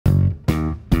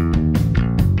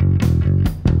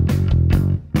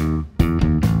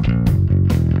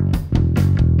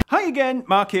Hi again,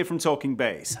 Mark here from Talking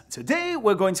Bass. Today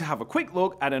we're going to have a quick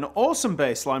look at an awesome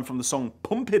bass line from the song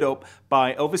Pump It Up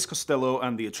by Elvis Costello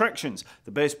and the Attractions.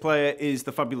 The bass player is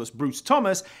the fabulous Bruce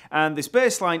Thomas, and this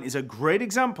bass line is a great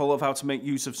example of how to make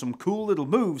use of some cool little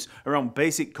moves around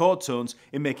basic chord tones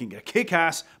in making a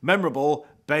kick-ass, memorable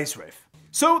bass riff.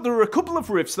 So there are a couple of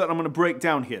riffs that I'm going to break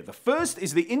down here. The first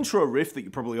is the intro riff that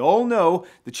you probably all know.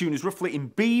 The tune is roughly in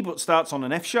B but starts on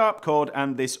an F sharp chord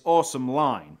and this awesome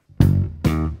line.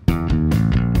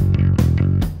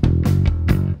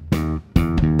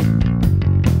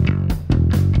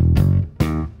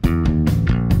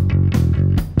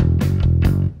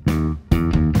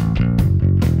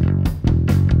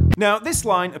 Now, this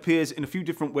line appears in a few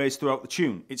different ways throughout the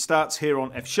tune. It starts here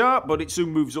on F sharp, but it soon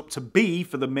moves up to B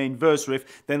for the main verse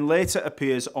riff, then later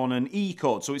appears on an E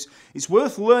chord. So it's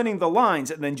worth learning the lines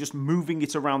and then just moving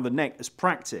it around the neck as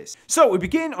practice. So we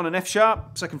begin on an F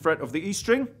sharp, second fret of the E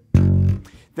string.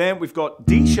 Then we've got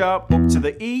D sharp up to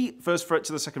the E, first fret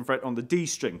to the second fret on the D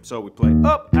string. So we play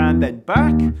up and then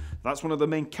back. That's one of the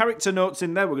main character notes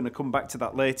in there. We're going to come back to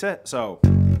that later. So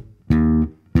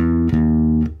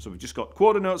we've just got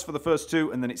quarter notes for the first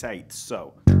two, and then it's eighths.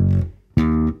 So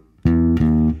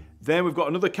then we've got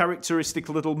another characteristic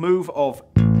little move of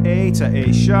A to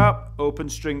A sharp, open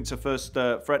string to first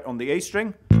fret on the A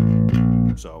string.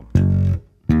 So,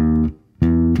 and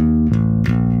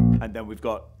then we've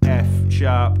got F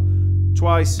sharp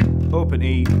twice, open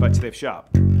E, back to the F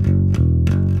sharp.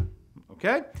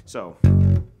 Okay, so.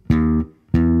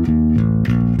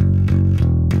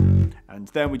 And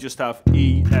then we just have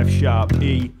E, F sharp,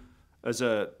 E as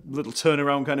a little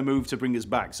turnaround kind of move to bring us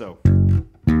back. So.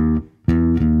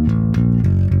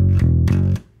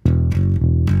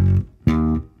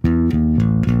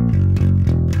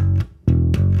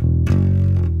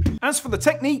 As for the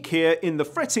technique here in the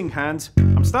fretting hand,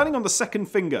 I'm starting on the second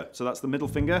finger, so that's the middle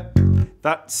finger.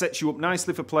 That sets you up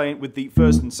nicely for playing with the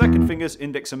first and second fingers,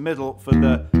 index and middle, for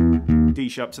the D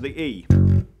sharp to the E.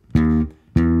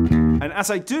 And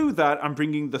as I do that, I'm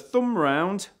bringing the thumb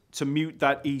round to mute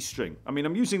that E string. I mean,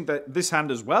 I'm using this hand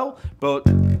as well, but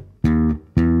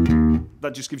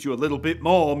that just gives you a little bit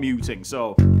more muting.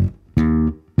 So,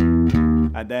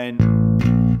 and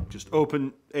then just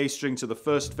open A string to the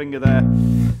first finger there.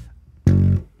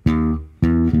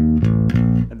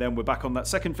 And then we're back on that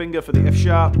second finger for the F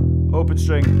sharp, open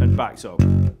string, and back. So.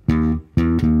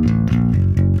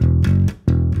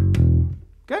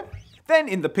 Okay. Then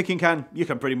in the picking hand, you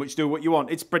can pretty much do what you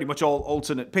want. It's pretty much all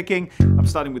alternate picking. I'm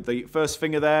starting with the first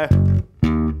finger there.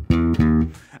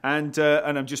 And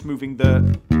I'm just moving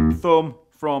the thumb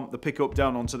from the pickup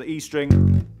down onto the E string.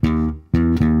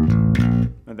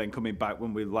 And then coming back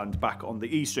when we land back on the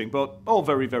E string. But all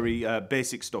very, very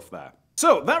basic stuff there.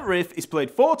 So that riff is played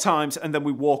 4 times and then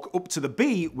we walk up to the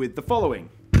B with the following.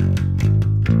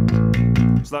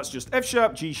 So that's just F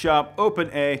sharp, G sharp, open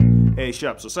A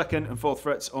sharp. So second and fourth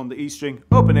frets on the E string,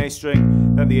 open A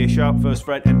string, then the A sharp, first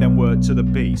fret, and then we're to the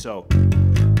B. So,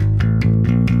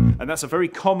 and that's a very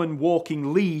common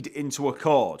walking lead into a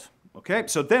chord. Okay,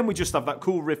 so then we just have that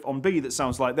cool riff on B that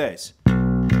sounds like this.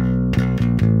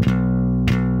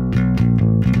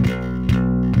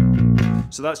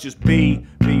 So that's just B,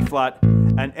 B flat,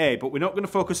 and A. But we're not going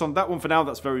to focus on that one for now.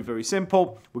 That's very, very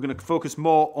simple. We're going to focus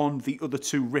more on the other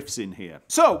 2 riffs in here.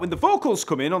 So when the vocals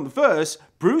come in on the verse,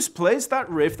 Bruce plays that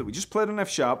riff that we just played on F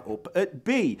sharp up at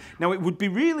B. Now it would be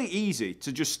really easy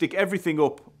to just stick everything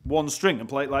up one string and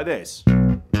play it like this.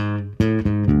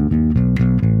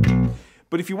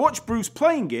 But if you watch Bruce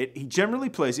playing it, he generally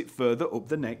plays it further up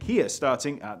the neck here,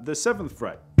 starting at the 7th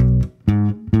fret.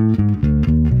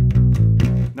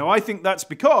 Now I think that's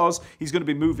because he's going to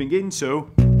be moving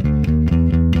into,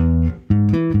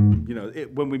 you know,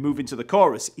 when we move into the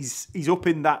chorus, he's up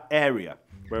in that area.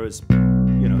 Whereas,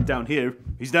 you know, down here,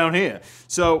 he's down here.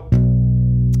 So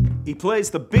he plays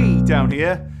the B down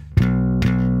here.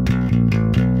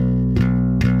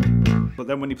 But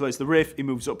then when he plays the riff, he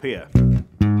moves up here.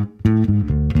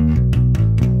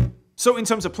 So in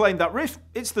terms of playing that riff,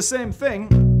 it's the same thing.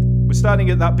 We're starting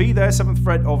at that B there, 7th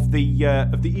fret of the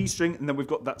E string, and then we've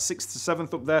got that 6th to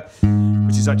 7th up there,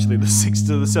 which is actually the 6th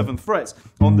to the 7th frets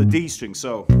on the D string.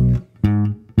 So in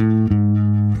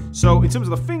terms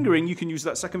of the fingering, you can use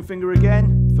that second finger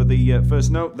again for the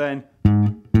first note, then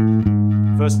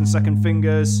first and second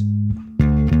fingers.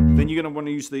 Then you're going to want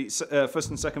to use the first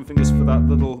and second fingers for that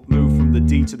little move from the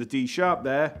D to the D sharp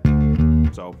there.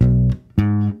 So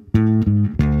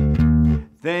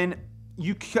then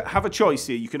you have a choice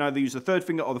here. You can either use the 3rd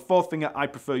finger or the 4th finger. I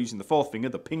prefer using the 4th finger,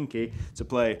 the pinky, to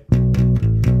play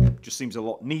just seems a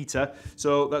lot neater.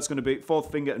 So that's going to be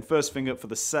 4th finger and 1st finger for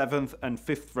the 7th and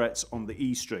 5th frets on the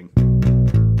E string.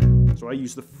 So I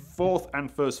use the 4th and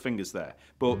 1st fingers there.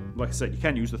 But like I said, you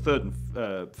can use the 3rd and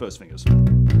 1st fingers.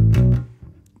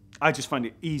 I just find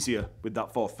it easier with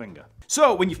that 4th finger.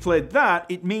 So when you've played that,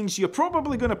 it means you're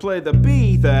probably going to play the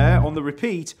B there on the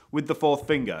repeat with the 4th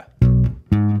finger.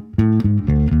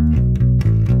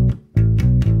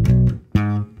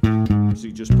 So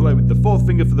you just play with the 4th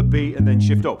finger for the B and then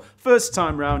shift up. First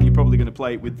time round, you're probably going to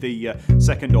play it with the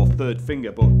 2nd or 3rd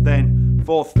finger, but then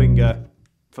 4th finger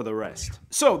for the rest.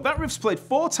 So that riff's played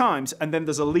 4 times, and then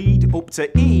there's a lead up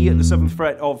to E at the 7th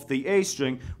fret of the A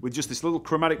string with just this little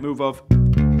chromatic move of.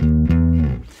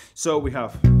 So we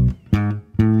have.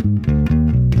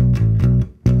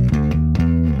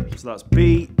 So that's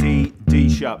B, D, D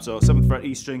sharp. So 7th fret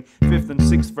E string, 5th and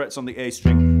 6th frets on the A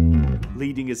string,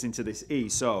 leading us into this E.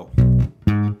 So.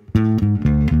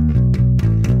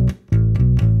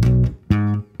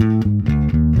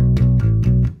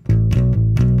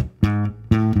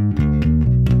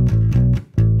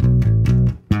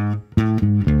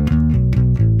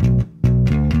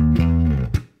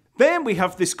 Then we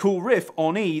have this cool riff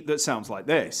on E that sounds like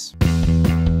this.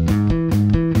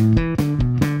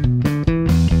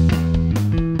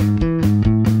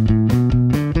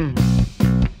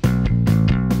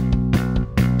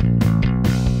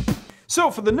 So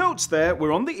for the notes there,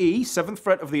 we're on the E, 7th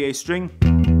fret of the A string.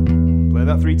 Play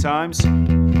that 3 times.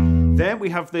 Then we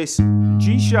have this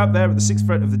G sharp there at the 6th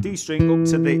fret of the D string up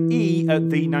to the E at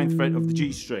the 9th fret of the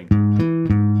G string.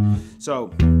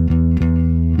 So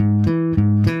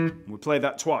we play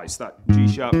that twice, that G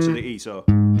sharp to the E. So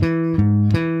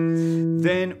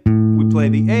then we play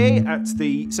the A at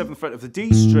the 7th fret of the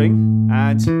D string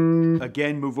and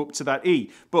again move up to that E.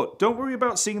 But don't worry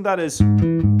about seeing that as,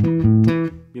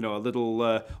 you know, a little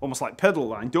almost like pedal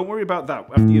line. Don't worry about that.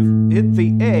 After you've hit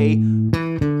the A,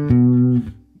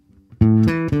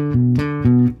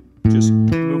 just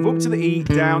move up to the E,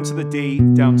 down to the D,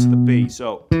 down to the B.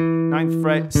 So 9th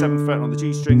fret, 7th fret on the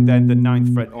G string, then the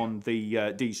 9th fret on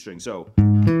the D string. So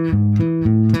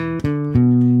then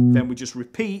we just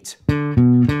repeat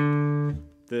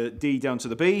the D down to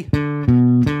the B,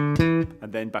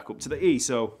 and then back up to the E.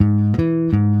 So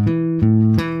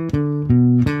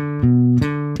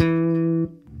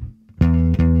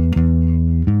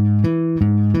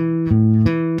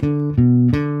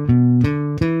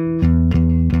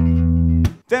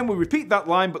then we repeat that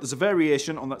line, but there's a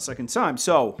variation on that 2nd time.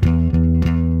 So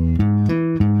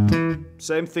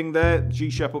same thing there, G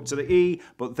sharp up to the E,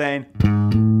 but then,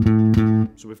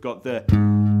 so we've got the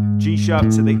G sharp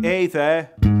to the A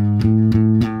there.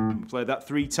 Play that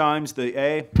 3 times, the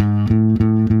A.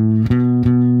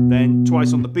 Then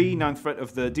twice on the B, 9th fret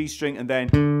of the D string, and then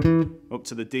up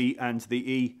to the D and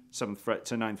the E, 7th fret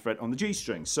to 9th fret on the G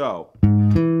string. So.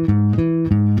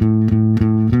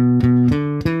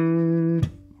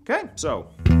 Okay, so.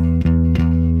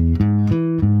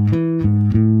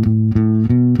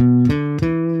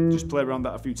 Just play around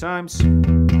that a few times.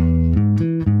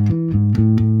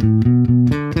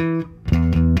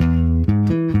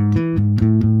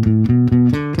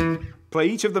 Play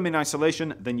each of them in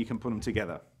isolation, then you can put them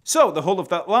together. So the whole of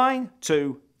that line,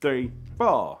 2, 3,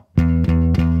 4.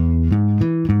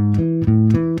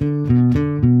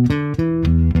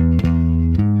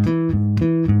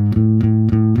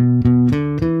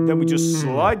 Then we just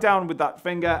slide down with that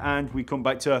finger and we come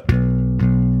back to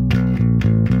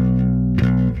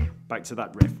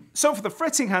that riff. So for the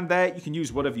fretting hand there, you can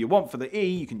use whatever you want. For the E,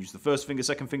 you can use the 1st finger,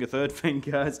 2nd finger, 3rd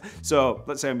fingers. So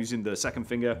let's say I'm using the 2nd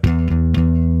finger.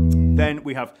 Then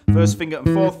we have 1st finger and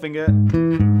 4th finger,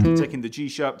 taking the G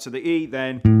sharp to the E,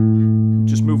 then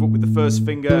just move up with the 1st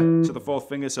finger to the 4th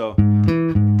finger, so.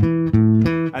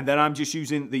 And then I'm just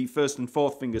using the 1st and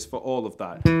 4th fingers for all of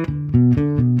that.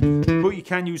 But you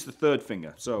can use the 3rd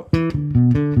finger, so.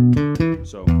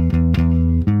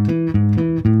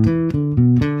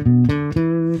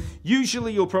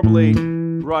 Usually you'll probably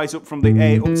rise up from the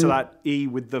A up to that E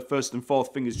with the 1st and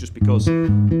 4th fingers just because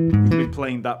you've been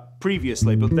playing that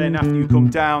previously, but then after you come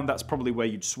down, that's probably where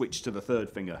you'd switch to the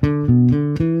 3rd finger.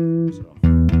 So.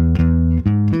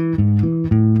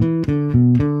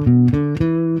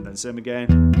 And then same again.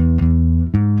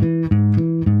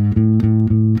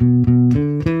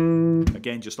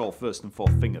 Again, just all 1st and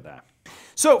 4th finger there.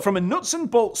 So from a nuts and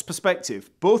bolts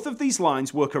perspective, both of these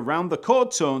lines work around the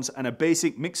chord tones and a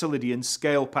basic Mixolydian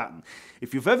scale pattern.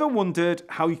 If you've ever wondered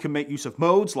how you can make use of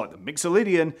modes like the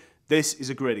Mixolydian, this is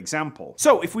a great example.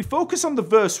 So if we focus on the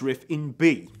verse riff in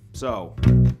B, so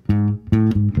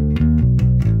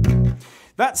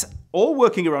that's all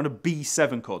working around a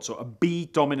B7 chord, so a B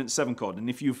dominant 7 chord. And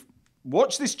if you've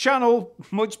watched this channel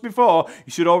much before,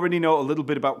 you should already know a little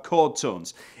bit about chord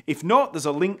tones. If not, there's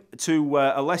a link to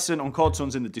a lesson on chord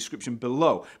tones in the description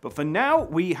below. But for now,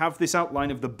 we have this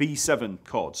outline of the B7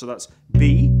 chord. So that's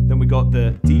B, then we got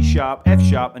the D sharp, F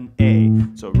sharp, and A.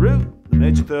 So root, the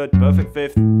major third, perfect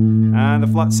fifth, and the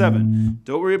flat 7.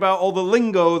 Don't worry about all the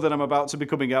lingo that I'm about to be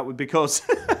coming out with, because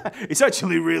it's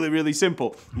actually really, really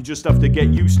simple. You just have to get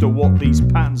used to what these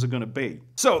patterns are going to be.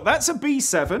 So that's a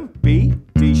B7, B,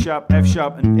 D sharp, F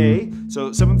sharp, and A.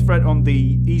 So 7th fret on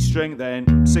the E string, then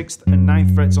 6th and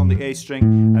 9th frets on the A string,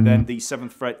 and then the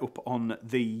 7th fret up on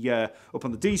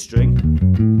the D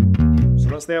string. So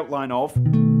that's the outline of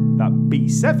that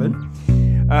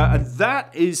B7, and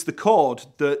that is the chord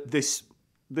that this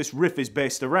riff is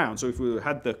based around. So if we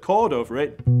had the chord over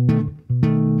it,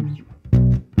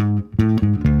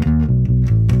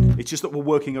 it's just that we're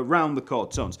working around the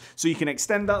chord tones. So you can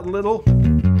extend that a little.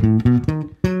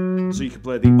 So you can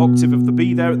play the octave of the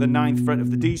B there at the 9th fret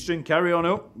of the D string, carry on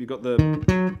up. You've got the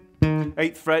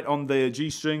 8th fret on the G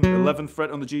string, 11th fret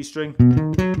on the G string.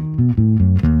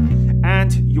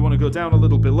 And you want to go down a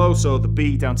little below, so the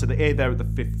B down to the A there at the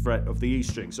 5th fret of the E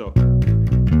string. So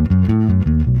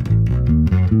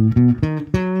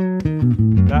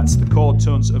that's the chord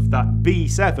tones of that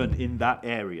B7 in that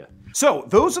area. So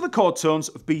those are the chord tones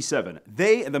of B7.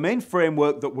 They are the main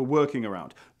framework that we're working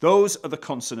around. Those are the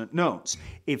consonant notes.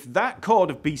 If that chord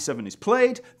of B7 is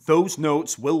played, those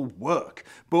notes will work.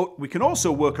 But we can also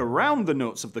work around the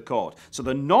notes of the chord. So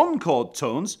the non-chord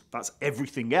tones, that's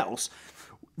everything else,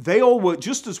 they all work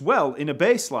just as well in a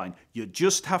bass line. You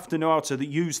just have to know how to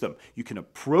use them. You can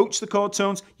approach the chord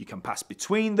tones, you can pass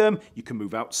between them, you can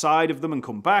move outside of them and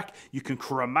come back, you can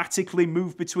chromatically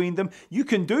move between them. You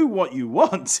can do what you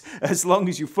want as long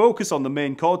as you focus on the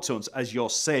main chord tones as your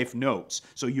safe notes,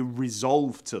 so you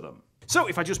resolve to them. So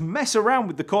if I just mess around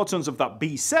with the chord tones of that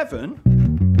B7,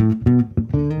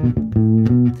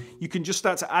 you can just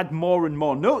start to add more and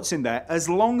more notes in there as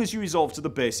long as you resolve to the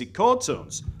basic chord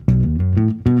tones.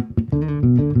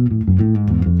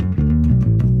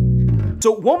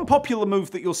 So one popular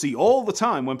move that you'll see all the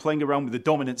time when playing around with the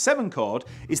dominant 7 chord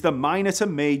is the minor to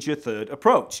major third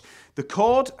approach. The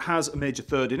chord has a major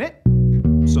third in it,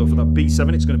 so for that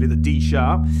B7 it's going to be the D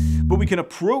sharp, but we can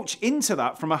approach into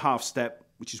that from a half step,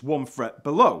 which is 1 fret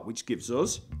below, which gives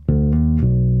us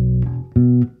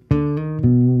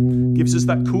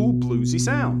that cool bluesy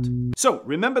sound. So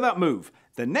remember that move.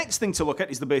 The next thing to look at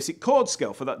is the basic chord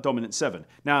scale for that dominant 7.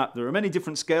 Now, there are many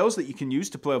different scales that you can use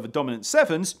to play over dominant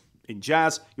 7s. In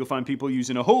jazz, you'll find people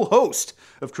using a whole host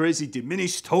of crazy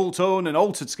diminished, whole tone, and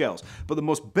altered scales. But the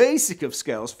most basic of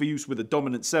scales for use with a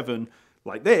dominant 7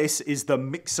 like this is the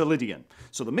Mixolydian.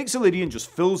 So the Mixolydian just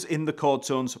fills in the chord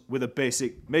tones with a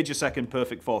basic major 2nd,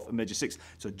 perfect 4th, and major 6th.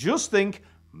 So just think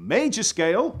major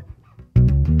scale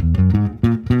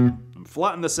and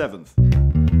flatten the 7th.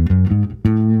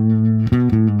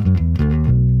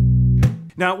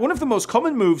 Now, one of the most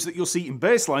common moves that you'll see in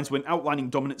bass lines when outlining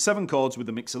dominant 7 chords with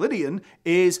the Mixolydian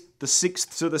is the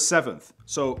 6th to the 7th.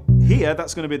 So here,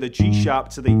 that's going to be the G sharp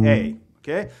to the A.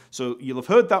 Okay? So you'll have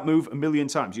heard that move a million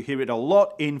times. You hear it a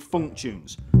lot in funk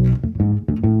tunes.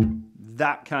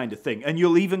 That kind of thing. And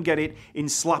you'll even get it in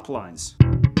slap lines.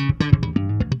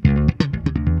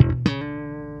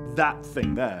 That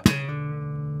thing there.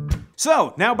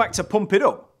 So, now back to pump it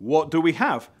up. What do we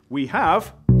have? We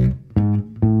have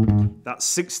that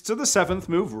 6th to the 7th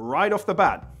move right off the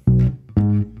bat.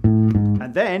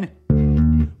 And then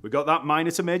we got that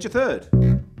minor to major third.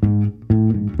 And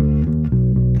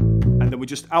then we're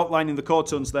just outlining the chord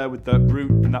tones there with the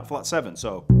root and that flat 7.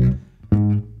 So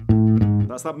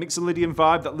that's that Mixolydian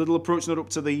vibe, that little approach note up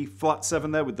to the flat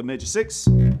 7 there with the major 6.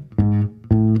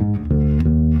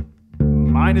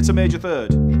 Minor to major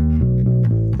third.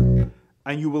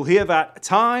 And you will hear that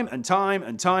time and time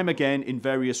and time again in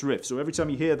various riffs. So every time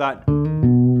you hear that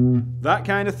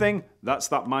kind of thing, that's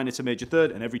that minor to major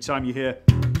third. And every time you hear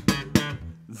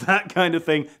that kind of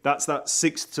thing, that's that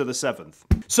 6th to the 7th.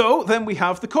 So then we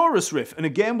have the chorus riff. And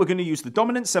again, we're going to use the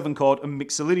dominant 7 chord and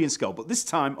Mixolydian scale, but this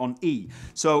time on E.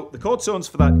 So the chord tones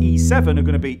for that E7 are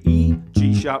going to be E,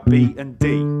 G sharp, B, and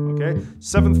D. Okay?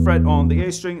 7th fret on the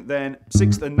A string, then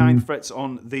 6th and 9th frets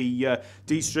on the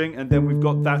D string, and then we've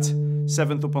got that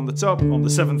 7th up on the top, on the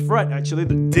 7th fret, actually,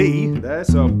 the D there.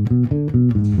 So,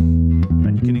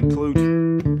 and you can include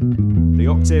the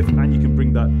octave, and you can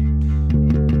bring that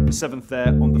 7th there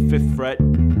on the 5th fret.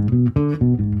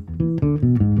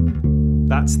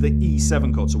 That's the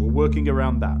E7 chord, so we're working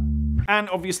around that. And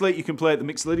obviously you can play the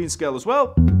Mixolydian scale as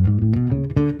well.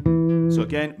 So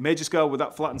again, major scale with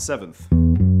that flattened 7th.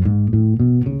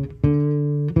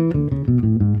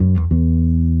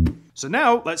 So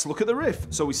now let's look at the riff.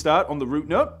 So we start on the root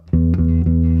note,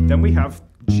 then we have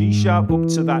G sharp up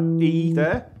to that E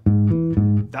there.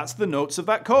 That's the notes of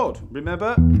that chord.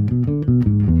 Remember,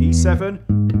 E7,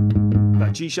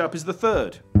 that G sharp is the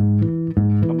third.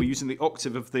 And we're using the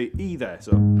octave of the E there.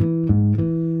 So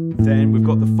then we've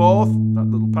got the fourth, that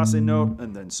little passing note,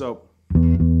 and then so.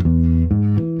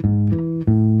 And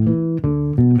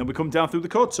then we come down through the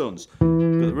chord tones.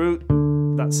 We've got the root,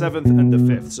 that seventh, and the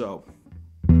fifth. So.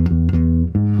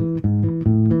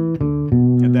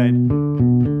 And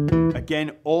then,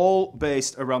 again, all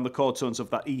based around the chord tones of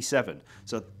that E7.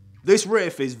 So this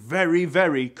riff is very,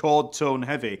 very chord tone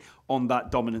heavy on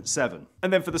that dominant 7.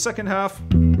 And then for the second half,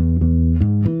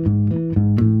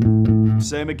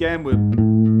 same again, we're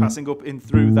passing up in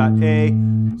through that A.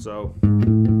 So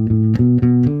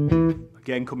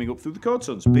again, coming up through the chord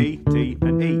tones, B, D,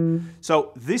 and E.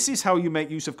 So this is how you make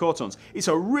use of chord tones. It's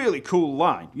a really cool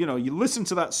line. You know, you listen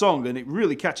to that song and it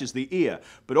really catches the ear.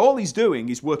 But all he's doing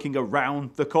is working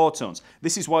around the chord tones.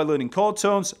 This is why learning chord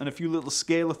tones and a few little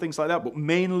scalar things like that, but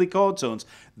mainly chord tones,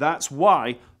 that's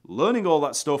why learning all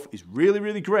that stuff is really,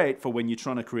 really great for when you're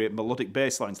trying to create melodic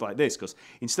bass lines like this. Because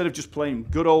instead of just playing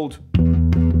good old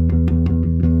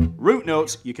root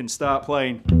notes, you can start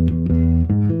playing,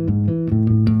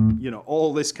 you know,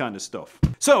 all this kind of stuff.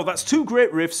 So that's two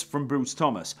great riffs from Bruce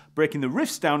Thomas. Breaking the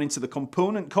riffs down into the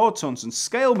component chord tones and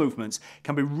scale movements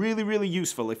can be really, really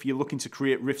useful if you're looking to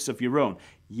create riffs of your own.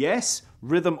 Yes,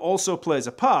 rhythm also plays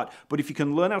a part, but if you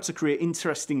can learn how to create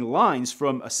interesting lines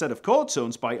from a set of chord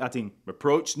tones by adding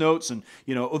approach notes and,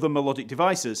 you know, other melodic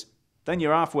devices, then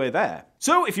you're halfway there.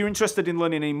 So if you're interested in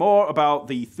learning any more about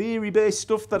the theory-based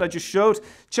stuff that I just showed,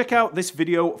 check out this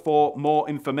video for more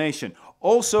information.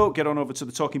 Also, get on over to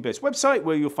the TalkingBass website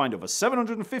where you'll find over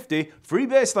 750 free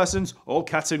bass lessons, all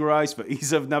categorized for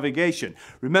ease of navigation.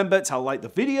 Remember to like the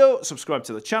video, subscribe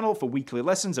to the channel for weekly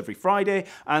lessons every Friday,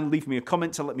 and leave me a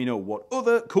comment to let me know what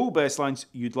other cool bass lines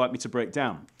you'd like me to break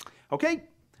down. Okay,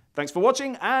 thanks for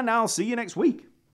watching, and I'll see you next week.